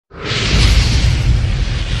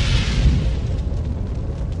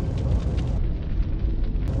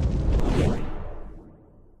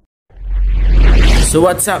So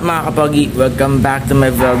what's up mga kapogi? Welcome back to my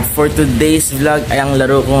vlog. For today's vlog ay ang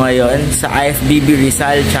laro ko ngayon sa IFBB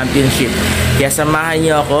Rizal Championship. Kaya samahan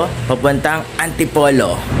niyo ako papuntang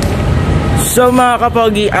Antipolo. So mga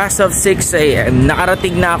kapogi, as of 6 AM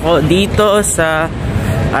nakarating na ako dito sa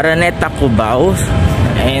Araneta, Cubao.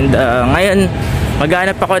 And ngayon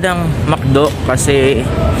maghanap ako ng McDo kasi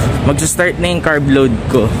mag-start na yung carb load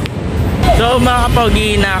ko. So mga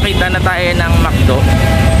kapogi, nakita na tayo ng McDo.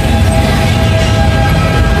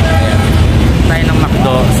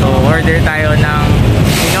 So order tayo ng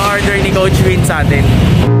in-order ni Coach Win sa atin.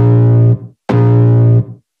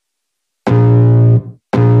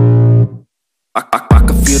 I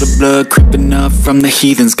can feel the blood creeping up from the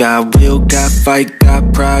heathens. Got will, got fight, got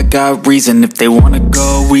pride, got reason. If they wanna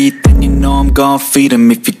go eat, then you know I'm gon' feed them.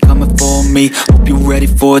 If you're coming for me, hope you're ready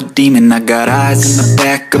for a demon. I got eyes in the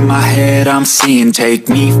back of my head, I'm seeing. Take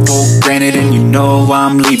me for granted and you know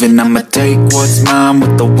I'm leaving. I'ma take what's mine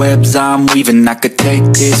with the webs I'm weaving. I could take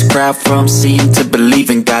this crowd from seeing to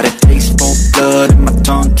believing. Got a taste for blood and my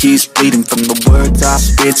tongue keeps bleeding. From the words I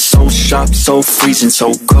spit, so sharp, so freezing,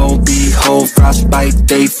 so cold. Behold, frostbite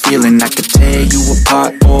they feeling. I could tear you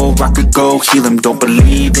apart or I could go heal them. Don't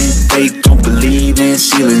believe in fate, don't believe in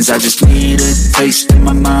ceilings. I just need a taste and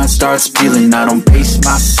my mind starts peeling. I don't pace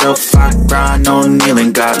myself, I grind on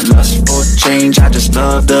kneeling. Got lust for change, I just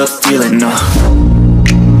love the feeling.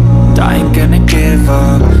 I ain't gonna give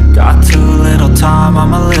up. Got too little time,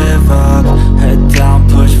 I'ma live up. Head down,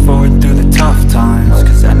 push forward through the tough times.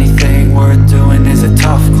 Cause anything worth doing is a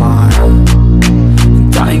tough climb.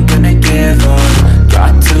 And I ain't gonna give up.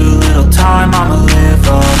 Got too little time, I'ma live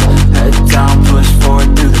up. Head down, push forward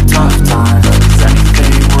through the tough times. Cause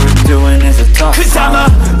anything worth doing is a tough climb. Cause I'ma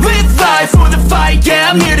live life for the fight, yeah,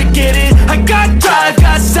 I'm here to get it. I got drive,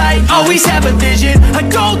 got sight, always have a vision. I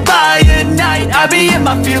go by at night, I be in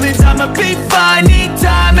my feelings. I'ma be fine, need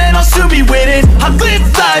time and I'll soon be winning. I live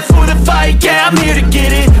life for the fight, yeah, I'm here to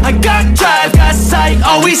get it. I got drive, got sight,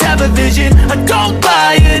 always have a vision. I go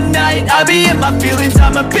by at night, I be in my feelings.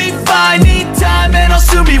 I'ma be fine, need time and I'll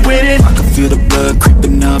soon be winning. I can feel the blood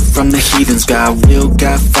creeping up from the heathens. Got will,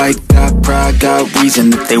 got fight, got pride, got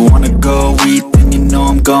reason. If they wanna go eat, then you know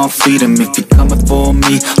I'm gon' feed them. If you're coming for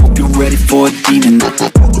me, hope you're ready for a demon. I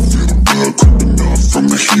can feel the blood creeping up from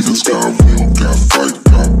the heathens. Got will, got fight,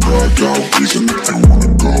 got pride, got reason. If they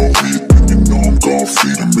wanna go eat, then you know I'm gon'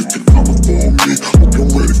 feed them. If you're coming for me, hope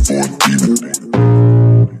you're ready for a demon.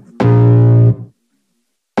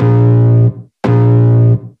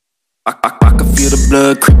 I can feel the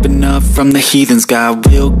blood creeping up from the heathens. Got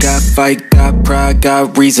will, got fight, got pride,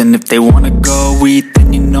 got reason. If they wanna go eat,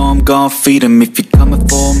 then you know I'm gon' feed them. If you're coming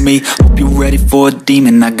for me, hope you're ready for a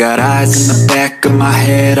demon. I got eyes in the back of my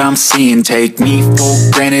head, I'm seeing. Take me for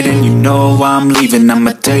granted and you know I'm leaving.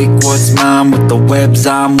 I'ma take what's mine with the webs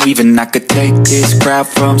I'm weaving. I could take this crowd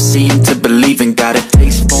from seeing to believing. Got a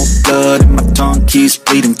taste for blood and my tongue keeps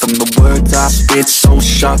bleeding. From the words I spit, so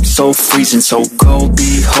sharp, so freezing, so cold.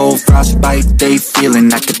 Behold, frostbite they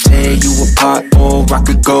feeling. I could tear you apart or I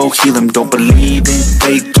could go heal them. Don't believe in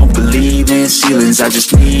fate, don't believe in ceilings. I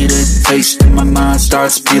just need a taste and my mind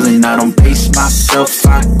starts peeling. I don't pace myself,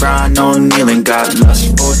 I grind on kneeling. Got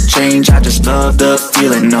lust for change, I just love the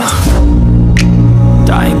feeling.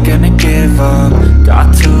 I ain't gonna give up.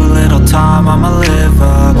 Got too little time, I'ma live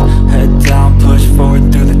up. Head down, push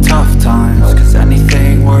forward through the tough times. Cause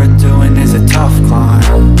anything worth doing is a tough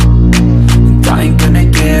climb. And I ain't gonna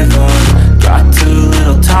give up. Got too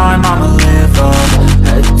little time, I'ma live up.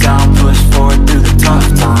 Head down, push forward through the tough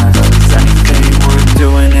times. Cause anything worth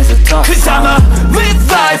doing is a tough climb. Cause I'ma live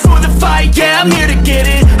life for the fight, yeah, I'm here to get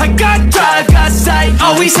it. I got drive, got sight,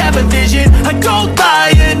 always have a vision. I go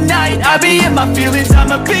by at night, I be in my feelings.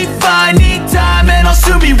 I'ma be fine, need time and I'll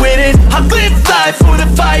soon be winning. I live life for the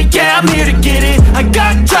fight, yeah, I'm here to get it. I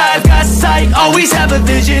got drive, got sight, always have a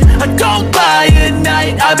vision. I go by at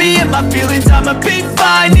night, I be in my feelings. I'ma be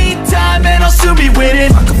fine, need time and I'll soon be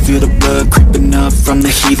winning. I can feel the blood creeping up from the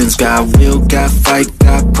heathens. Got will, got fight,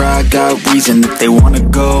 got pride, got reason. If they wanna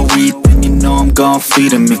go eat, then you know I'm gon'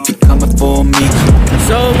 feed them. If you're coming for me.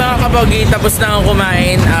 So mga kapogi, tapos na akong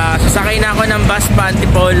kumain. Sasakay na ako ng bus pa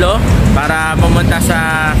Antipolo para pumunta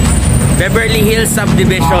sa Beverly Hills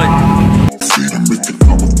Subdivision.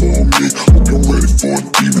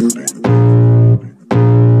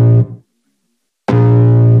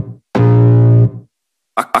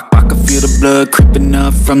 blood creeping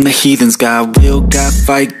up from the heathens. Got will, got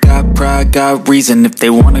fight, got pride, got reason. If they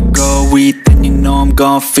wanna go eat, then you know I'm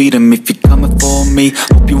gon' feed them. If you're coming for me,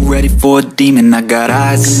 hope you're ready for a demon. I got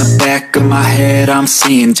eyes in the back of my head, I'm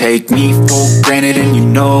seeing. Take me for granted and you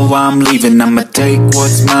know I'm leaving. I'ma take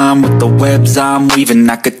what's mine with the webs I'm weaving.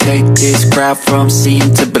 I could take this crowd from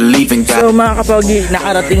seeing to believing. So mga kapogi,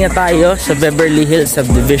 nakarating na tayo sa Beverly Hills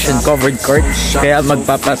Subdivision Covered Court. Kaya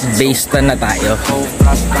magpapa-base na tayo.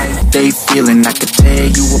 They feeling I could tear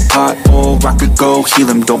you apart or I could go heal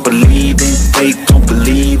them. Don't believe in fate, don't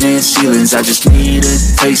believe in ceilings. I just need a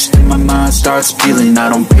taste and my mind starts feeling. I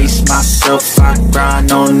don't pace myself, I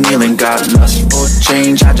grind on kneeling. Got lust for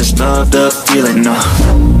change, I just love the feeling.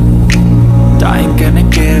 I ain't gonna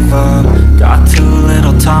give up. Got too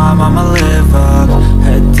little time, I'ma live up.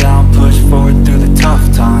 Head down, push forward through the tough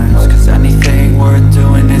times. Cause anything worth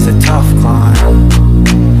doing is a tough climb.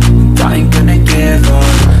 I ain't gonna give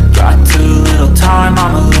up. Got too little time,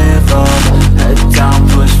 I'ma live up. Head down,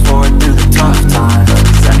 push forward through the tough times.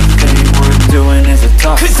 Cause anything worth doing is a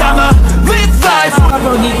tough climb. Cause I'ma live life.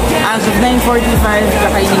 As of 9:45,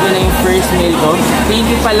 kakainin ko na yung first meal ko. Thank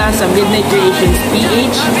you pala sa Midnight Creations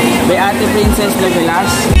PH by Ate Princess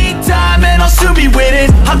Levelas. Time and I'll soon be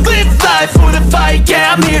winning. I live life for the fight,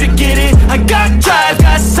 yeah, I'm here to get it. I got drive,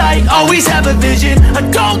 got sight, always have a vision. I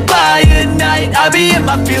don't lie at night, I be in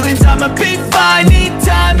my feelings. I'ma be fine, need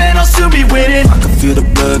time and I'll soon be winning. I can feel the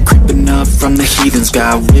blood creeping up from the heathens.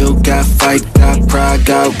 Got will, got fight, got pride,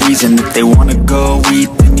 got reason. If they wanna go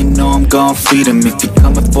eat, then you know I'm gon' feed them. If you're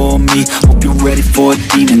coming for me, hope you're ready for a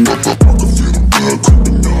demon. I can feel the blood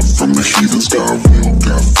creeping up from the heathens. Got will,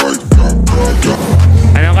 got fight, got pride, got...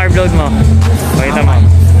 Anong carb load mo? Pakita mo.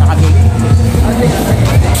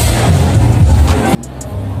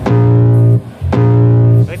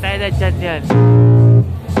 Huwag tayo na chat yan.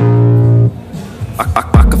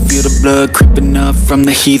 I can feel the blood creeping up from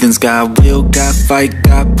the heathens. Got will, got fight,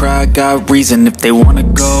 got pride, got reason. If they wanna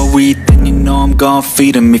go eat, then you know I'm gon'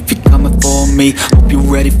 feed them. If you're coming for me, hope you're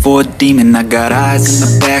ready for a demon. I got eyes in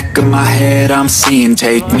the back of my head, I'm seeing.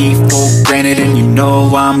 Take me for granted and you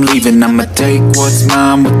know I'm leaving. I'ma take what's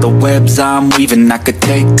mine with the webs I'm weaving. I could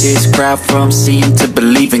take this crowd from seeing to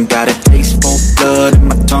believing. Got a taste for blood and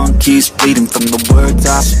my tongue keeps bleeding. From the words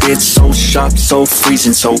I spit, so sharp, so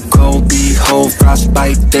freezing. So cold, behold,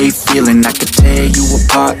 frostbite, they feeling. I could tear you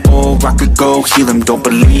apart or I could go heal them. Don't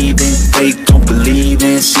believe in fate, don't believe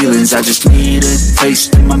in ceilings. I just need a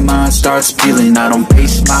taste and my mind starts feeling. I don't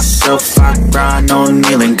pace myself, I grind on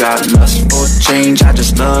kneeling. Got lust for change, I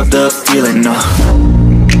just love the feeling.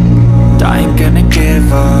 I ain't gonna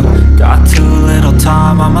give up. Got too little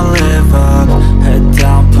time, I'ma live up. Head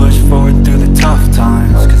down, push forward through the tough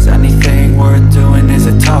times. Cause anything worth doing is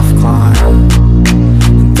a tough climb.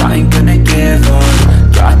 I ain't gonna give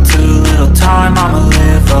up. Got too little time, I'ma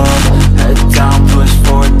live up. Head down, push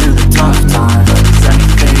forward through the tough times. Cause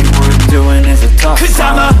anything worth doing is a tough climb. Cause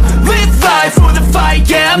I'ma live life for the fight,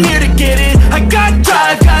 yeah, I'm here to get it. I got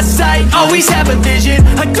drive, got sight, always have a vision.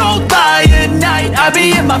 I don't lie at night, I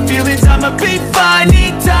be in my feelings. I'ma be fine,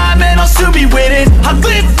 need time and I'll soon be winning. I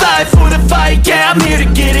live life for the fight, yeah, I'm here to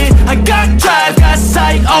get it. I got drive, got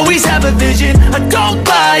sight, always have a vision. I don't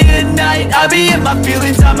lie at night, I be in my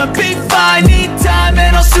feelings. I'ma be fine, need time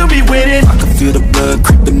and I'll soon be winning. I can feel the blood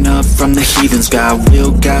creeping up from the heathens. Got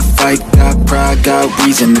will, got fight, got pride, got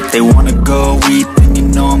reason. If they wanna go eat, then you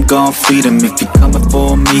know I'm gon' feed them. If you're coming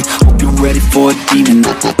for me, hope you're ready for a demon.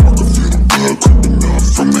 I can feel the blood creeping up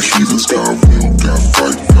from the heathens. Got will, got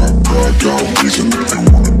fight, got pride, got reason. If they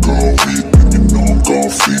wanna go eat, then you know I'm gon'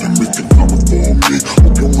 feed them. If you're coming for me,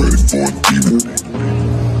 hope you're ready for a demon.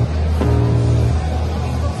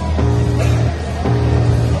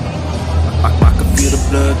 I can feel the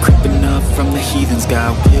blood creeping up from the heathens.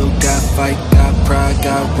 Got will, got fight, got pride,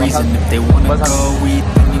 got reason. If they wanna go eat,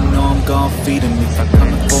 then you know I'm gon' feed them. If you're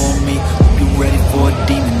coming for me, hope you're ready for a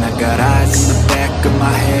demon. I got eyes in the back of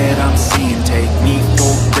my head, I'm seeing. Take me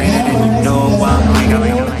for granted and you know I'm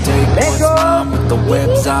leaving. Take what's mine with the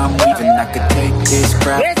webs I'm weaving. I could take this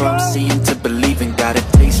crap from seeing to believing. Got a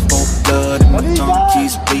taste for blood and my tongue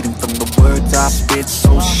keeps bleeding. From the words I spit,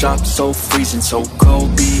 so sharp, so freezing. So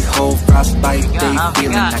cold, behold, frostbite, they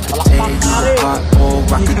feeling. I could tear you apart or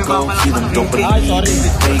I could go heal them. Don't believe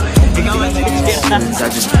in fate, don't believe in feelings. I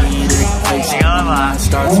just need a taste and my mind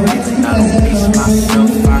starts feeling. I don't pace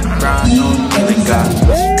myself, I grind on kneeling. Got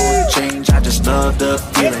lust for change, I just love the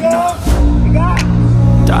feeling.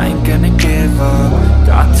 I ain't gonna give up.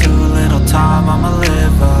 Got too little time, I'ma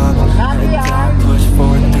live up. Head down, push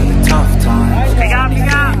forward through the tough times.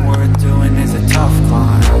 Anything worth doing is a tough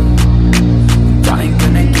climb. I ain't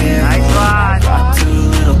gonna give up. Got too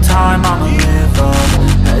little time, I'ma live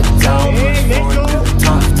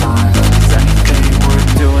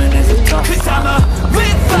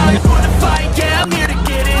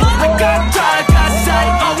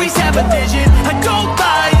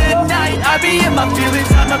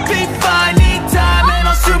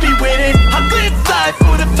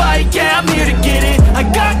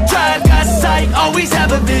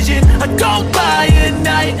vision. I go by at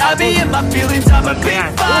night, I be in my feelings. I'ma be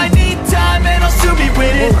fine, need time and I'll still be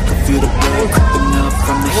winning. I can feel the blood creeping up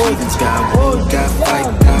from the heathens. Got will, got fight,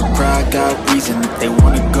 got pride, got reason. If they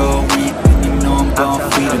wanna go eat, then you know I'm gon'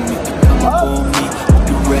 feed them. If you're coming for me, hope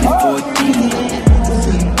you're ready for a demon.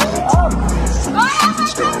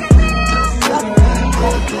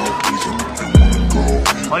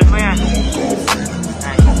 Hold mo yan.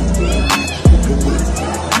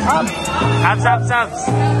 Abs, abs, abs.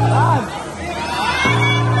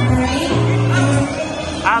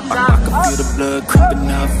 Abs, I can feel the blood creeping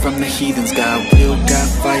up from the heathens. Got will, got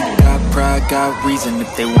fight, got pride, got reason.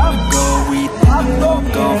 If they wanna go eat, then you know I'm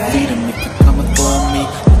gon' feed them. If you're coming for me,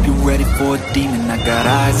 hope you're ready for a demon. I got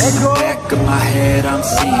eyes in the back of my head, I'm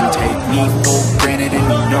seeing. Take me for granted and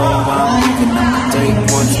you know I'm leaving. I'ma take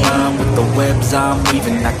what's mine with the webs I'm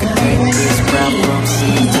weaving. I can take this crowd from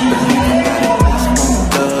seeing to believing. Got it from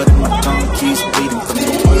blood and my tongue keeps bleeding. From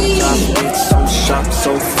the words I spit, so sharp,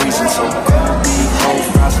 so freezing. So cold, behold,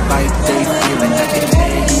 frostbite, they feeling. I can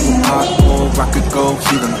tear you apart or I could go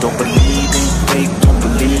heal them. Don't believe in fate, don't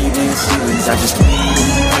believe in ceilings. I just need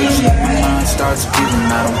impatient, my mind starts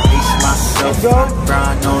feeling. I don't pace myself, I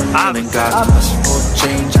grind on kneeling. Got lust for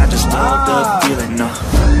change, I just love the feeling.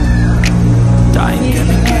 I ain't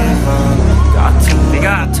gonna give up. Got too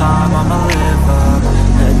little time, I'ma live up.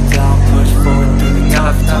 Head down, push forward through the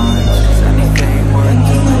tough times. 'Cause anything worth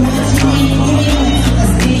doing is a tough call.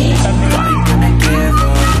 I ain't gonna give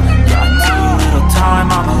up. Got too little time,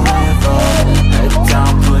 I'ma live up. Head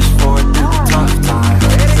down, push forward through the tough times.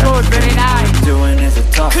 Very good, very nice. Doing is a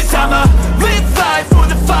tough 'Cause I'ma live life for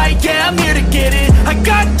the fight, yeah, I'm here to get it. I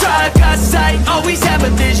got drive, got sight, always have a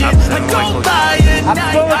vision. I go by at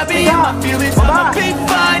night, I be in my feelings. I'ma be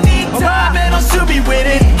fine, need time and I'll still be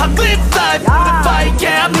winning. I live life for the fight,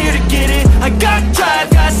 yeah, I'm here to get it. I got drive,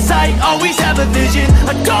 got sight, always have a vision.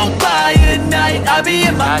 I go by at night, I be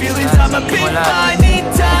in my feelings. I'ma be fine, need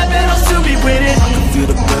time and I'll still be winning. I can feel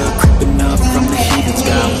the blood creeping up from the heathens.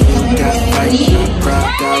 Got will, got fight, got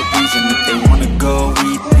pride, got reason. If they wanna go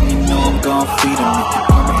eat, then you know I'm gon' feed them. If you're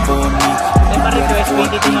coming for me, hope you're ready for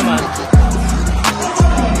a demon.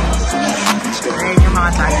 Ayun yung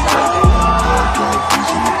mga tayo.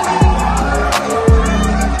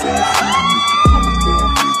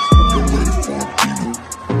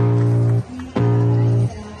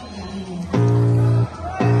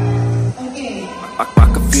 I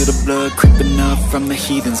can feel the blood creeping up from the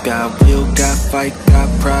heathens. Got will, got fight, got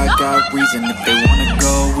pride, got reason. If they wanna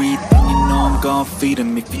go eat, then you know I'm gon' feed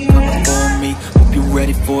them. If you're coming for me, hope you're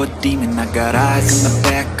ready for a demon. I got eyes in the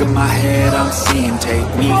back of my head, I'm seeing. Take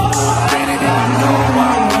me for granted and you know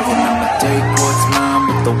I'm leaving. I'ma take what's mine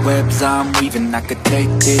with the webs I'm weaving. I could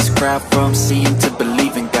take this crowd from seeing to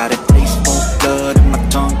believing. Got a taste for blood and my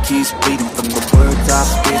tongue keeps bleeding. From the words I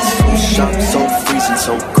spit, so sharp, so freezing.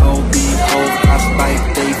 So cold, behold, frostbite,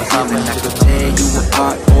 they feeling. I could tear you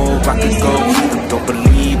apart or I could go heal them. Don't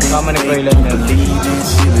believe in fate, don't believe in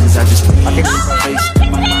ceilings. I just need a place till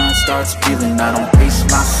my mind starts feeling. I don't pace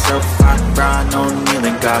myself, I grind on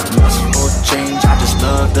kneeling. Got lust for change, I just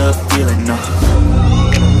love the feeling. I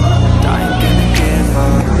ain't gonna give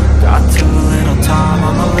up. Got too little time,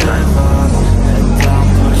 I'ma live up. Head down,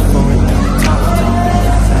 push forward through the tough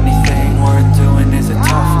times. Anything worth doing is a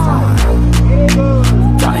tough climb.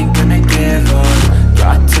 I ain't gonna give up.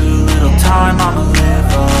 Got too little time, I'ma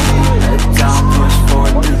live up. Head down, push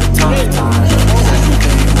forward through the tough times.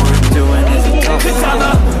 Anything worth doing is a tough climb. 'Cause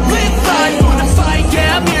I'ma live life for the fight,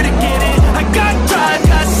 yeah, I'm here to get it. I got drive,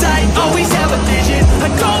 got sight, always have a vision. I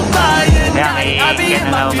go by at night, I be in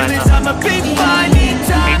my feelings. I'ma be fine, need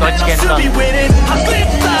time and I'll still be winning. I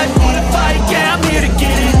live life for the fight, yeah, I'm here to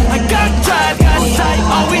get it. I got drive, got sight,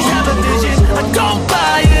 always have a vision. I go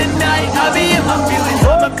by at night, I be in my feelings.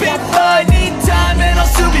 I'ma be fine, need time and I'll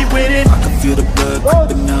still be winning. I can feel the blood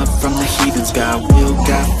creeping up from the heathens. Got will,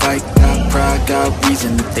 got fight, got pride, got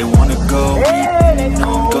reason. If they wanna go eat, then you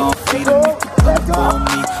know I'm gon' feed them. If you're coming for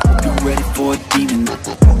me, hope you're ready for a demon.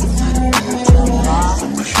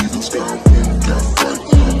 From the heathens, got will, got fight,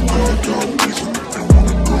 got pride, got reason. If they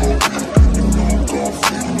wanna go eat, then you know I'm gon'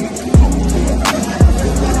 feed them. If you're coming for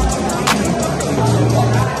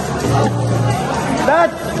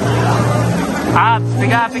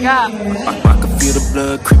me, I can feel the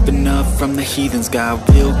blood creeping up from the heathens. Got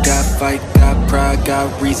will, got fight, got pride, got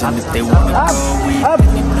reason. If they wanna go eat,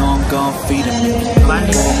 then you know I'm gon' feed them. If you're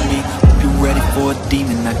coming for me, hope you're ready for a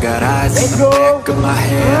demon. I got eyes in the back of my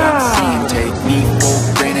head, I'm seeing. Take me for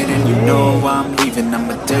granted and you know I'm leaving.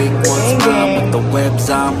 I'ma take what's mine with the webs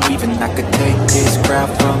I'm weaving. I could take this crowd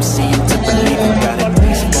from seeing to believing. Got a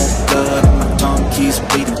taste for blood and my tongue keeps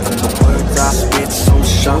bleeding. From the words I spit, so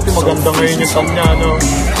shop, so freezing, so cold.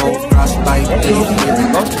 Whole frostbite, they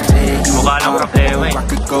feeling. I can tell you apart, I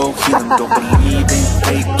could go heal them. Don't believe in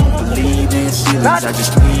fate, don't believe in ceilings. I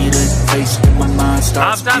just need a taste in my mind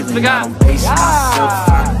starts feeling. I don't pace myself,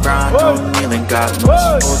 I grind on kneeling. Got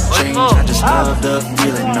lust for change, I just love the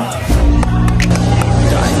feeling. I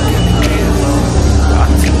ain't gonna give up. Got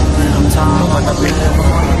too little time, I'ma live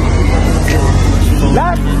on.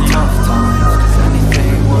 Tough times, 'cause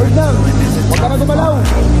anything worth doing is a tough time.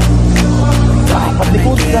 I ain't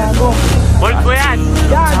gonna give up.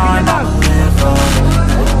 Got too little time, I'ma live on.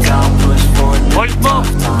 Head down, push forward, tough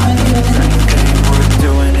times. Anything worth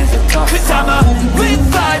doing is a tough time. 'Cause I'ma live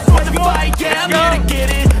life for the fight, yeah, I'm here to get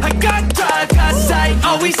it. I got drive, got sight,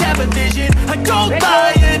 always have a vision. I go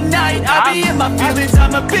by at night, I be in my feelings.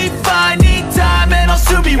 I'ma be fine, need time, and I'll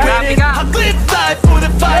soon be winning. I live life for the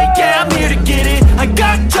fight, yeah, I'm here to get it. I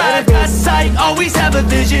got drive, got sight, always have a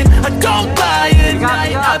vision. I go by at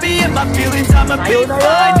night, I be in my feelings. I'ma be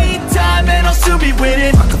fine, need time, and I'll soon be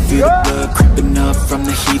winning. I can feel the blood creeping up from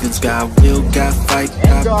the heathens. Got will, got fight,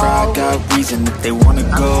 got pride, got reason. If they wanna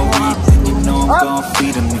go eat, then you know I'm gon'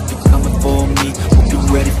 feed them. If you're coming for me, hope you're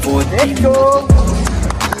ready for a demon.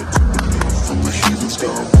 From the heathens,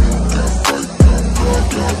 got will, got fight, got pride,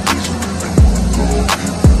 got reason. If they wanna go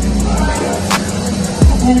eat, then you know I'm gon' feed them.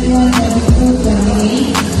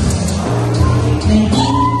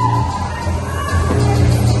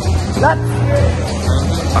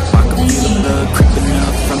 I can feel the blood creeping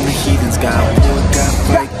up from the heathens. Got will, got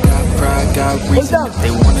fight, got pride, got reason. If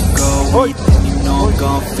they wanna go eat, then you know I'm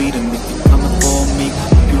gon' feed them. If you're coming for me,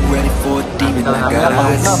 hope you're ready for a demon. I got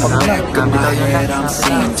eyes in the back of my head, I'm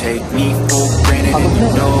seeing. Take me for granted and you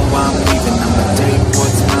know I'm leaving. I'ma take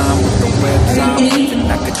what's mine with the webs I'm weaving.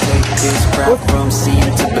 I could take this crap from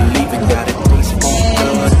seeing to believing. Got a taste for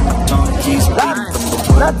blood and my tongue keeps bleeding.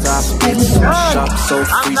 Words I spit, so sharp, so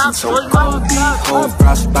freezing, so cold. Behold,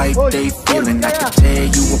 frostbite, they feeling. I can tear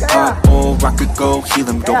you apart, or I could go heal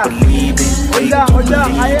them. Don't believe in fate, don't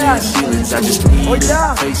believe in ceilings. I just need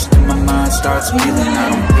a taste in my mind starts feeling. I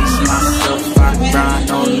don't pace myself, I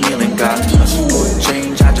grind on kneeling. Got lust for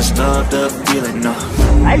change, I just love the feeling.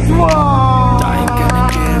 I ain't gonna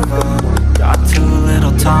give up. Got too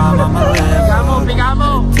little time, I'ma live up.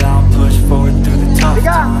 Head down, push forward through the tough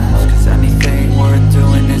times. 'Cause anything worth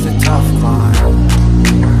doing is a tough climb.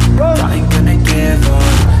 I ain't gonna give up.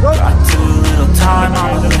 Got too little time,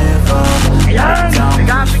 I'ma live up. Head down,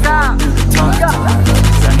 push forward through the tough times.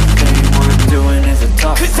 'Cause anything worth doing is a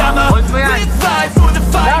tough climb. 'Cause I'ma live life for the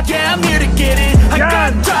fight, yeah, I'm here to get it. I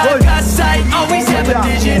got drive, got sight, always have a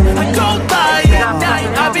vision. I go by at night,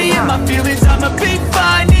 I be in my feelings. I'ma be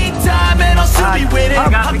fine, need time, and I'll soon be winning. I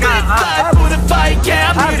live life for the fight, yeah,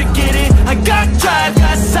 I'm here to get it. I got drive,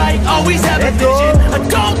 got sight, always have a vision. I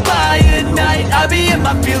go by at night, I be in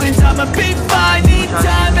my feelings. I'ma be fine, need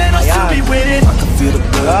time, and I'll soon be winning. I can feel the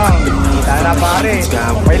blood creeping up from the heathens.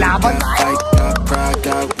 Got will, got fight, got pride,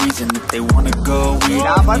 got reason. If they wanna go eat, then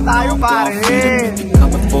you know I'm gon' feed them. If you're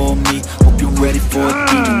coming for me, hope you're ready for a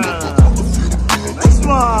demon. Nice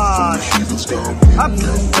one! Up!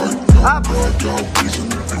 Up!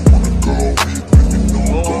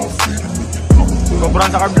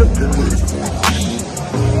 Sobrang naka-blood.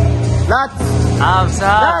 Lats!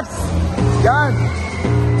 Lats! Yan!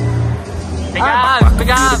 I can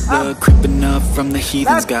feel the blood creeping up from the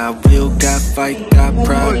heathens. Got will, got fight, got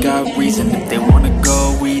pride, got reason. If they wanna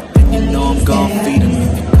go eat, then you know I'm gon' feed them.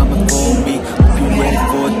 If you're coming for me, hope you're ready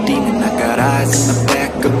for a demon. I got eyes in the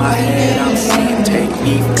back of my head, I'm seeing. Take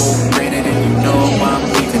me for granted and you know I'm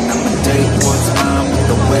leaving. I'ma take what's mine with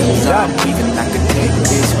the webs I'm weaving. I could take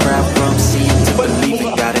this crap from seeing to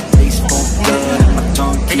believing. Got a taste for blood and my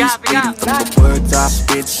tongue keeps bleeding. From the words I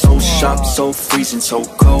spit, so sharp, so freezing, so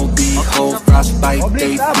cold. Behold, frostbite,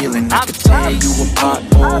 they feeling. I could tear you apart,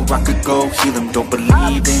 or I could go heal them. Don't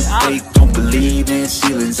believe in fate, don't believe in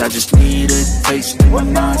ceilings. I just need a taste and my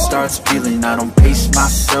mind starts feeling. I don't pace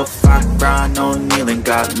myself, I grind on kneeling.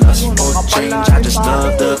 Got lust for change, I just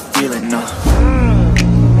love the feeling.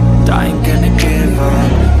 I ain't gonna give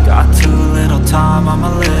up. Got too little time, I'ma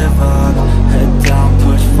live up. Head down,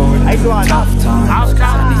 push forward through tough times.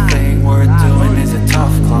 'Cause anything worth doing is a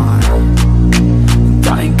tough climb.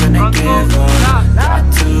 I ain't gonna give up. Got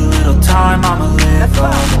too little time, I'ma live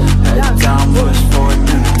up. Head down, push forward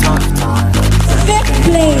through the tough times.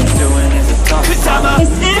 Anything worth doing is a tough climb. 'Cause I'ma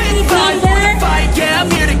live life for the fight, yeah, I'm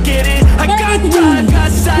here to get it. I got drive,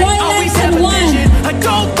 got sight, always have a vision. I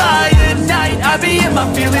go by at night, I be in my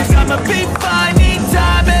feelings. I'ma be fine, need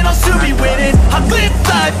time, and I'll soon be winning. I live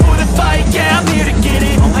life for the fight, yeah, I'm here to get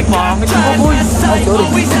it. I got drive, got sight,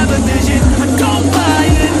 always have a vision. I go by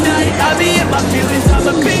at night, I be in my feelings.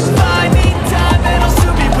 I'ma be fine, need time and I'll soon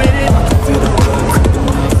be winning. Feel the blood creeping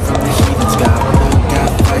up from the heathens. Got will, got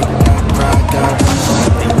fight, got pride, got reason.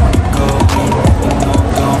 If they wanna go, you know I'm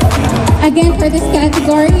gon' feed them. Again, for this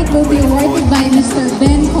category, it will be awarded by Mr.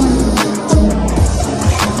 Ben Conlon.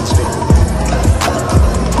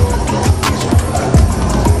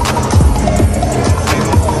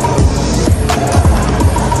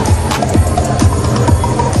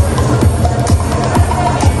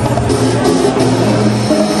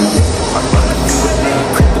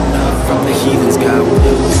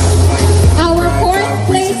 Our fourth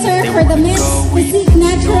placer for the men's physique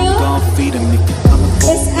natural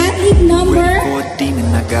is athlete number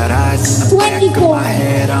 24,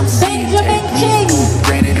 Benjamin Ching.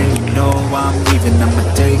 Granted, and you know I'm leaving. I'ma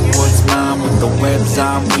take what's mine with the webs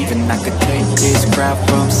I'm weaving. I could take this crap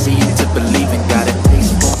from seeing to believing. Got a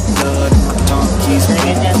taste for blood and my tongue keeps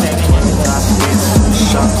bleeding. I spit so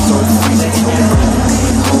sharp, so freezing, so cold.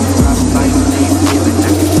 Whole life like they feeling. I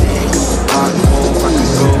can take hardcore, I can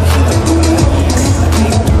go healing.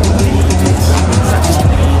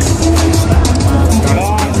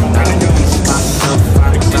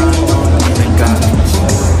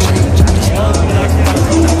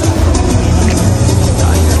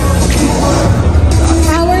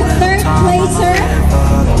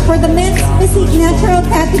 For the men's physique natural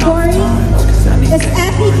category is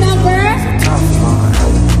athlete number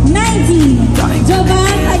 19,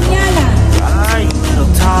 Jovan Anyala.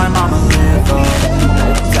 Little time I'ma live up.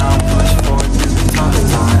 Down, push forward to the tough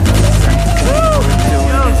time.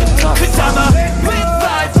 Cause I'ma live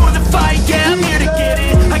life for the fight, yeah, I'm here to get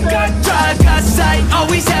it. I got drive, got sight,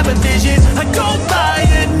 always have a vision. I go by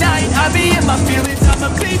at night, I be in my feelings.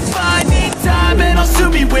 I'ma be fine, need time and I'll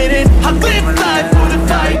soon be winning. I live life for the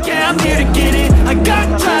fight, yeah, I'm here to get it. I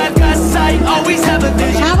got drive, got sight, always have a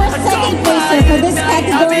vision. Our second placer for this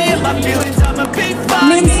category,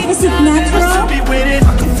 men's physique natural,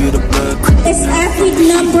 is athlete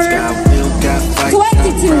number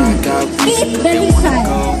 22, Keith Dalisay.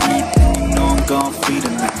 You know I'm gon' feed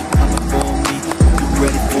them. If you're coming for me, you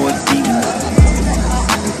ready for a demon.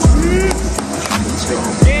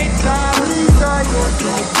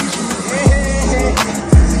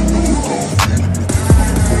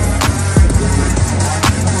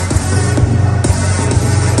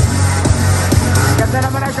 Ganda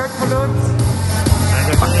naman ang short mo, Lods.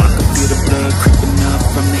 I can feel the blood creeping up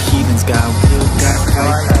from the heathens. Got will, got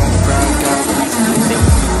fight, got pride, got reason. If they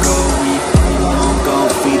wanna go, you know I'm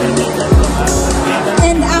gon' feed them.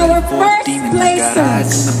 And our first placer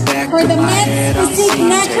for the men's physique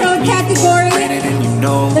natural category,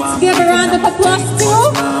 let's give a round of applause to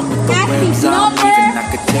athlete number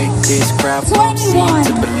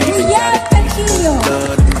 21, Rizal.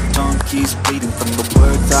 Blood in my tongue keeps bleeding from the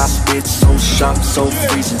words I spit. So sharp, so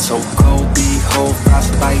freezing, so cold. Behold,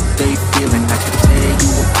 frostbite they feeling. I can tear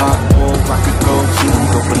you apart, or I could go healing.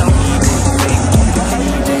 Don't believe it, make me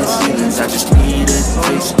believe it. Feelings I just need it.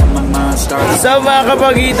 Face in my mind started. So mga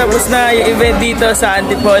kapagi, tapos na yung event dito sa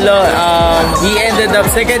Antipolo. He ended up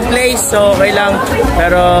second place, so okay lang.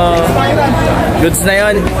 Pero goods na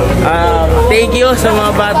yun. Thank you sa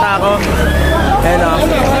mga bata ko. Ayan o,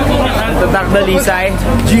 Tatak Dalisay.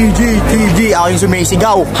 GG, ako yung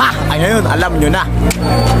sumisigaw. Ha! Ay ngayon, alam nyo na.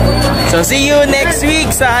 So see you next week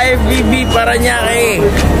sa IFBB Paranaque.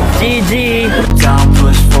 GG! Down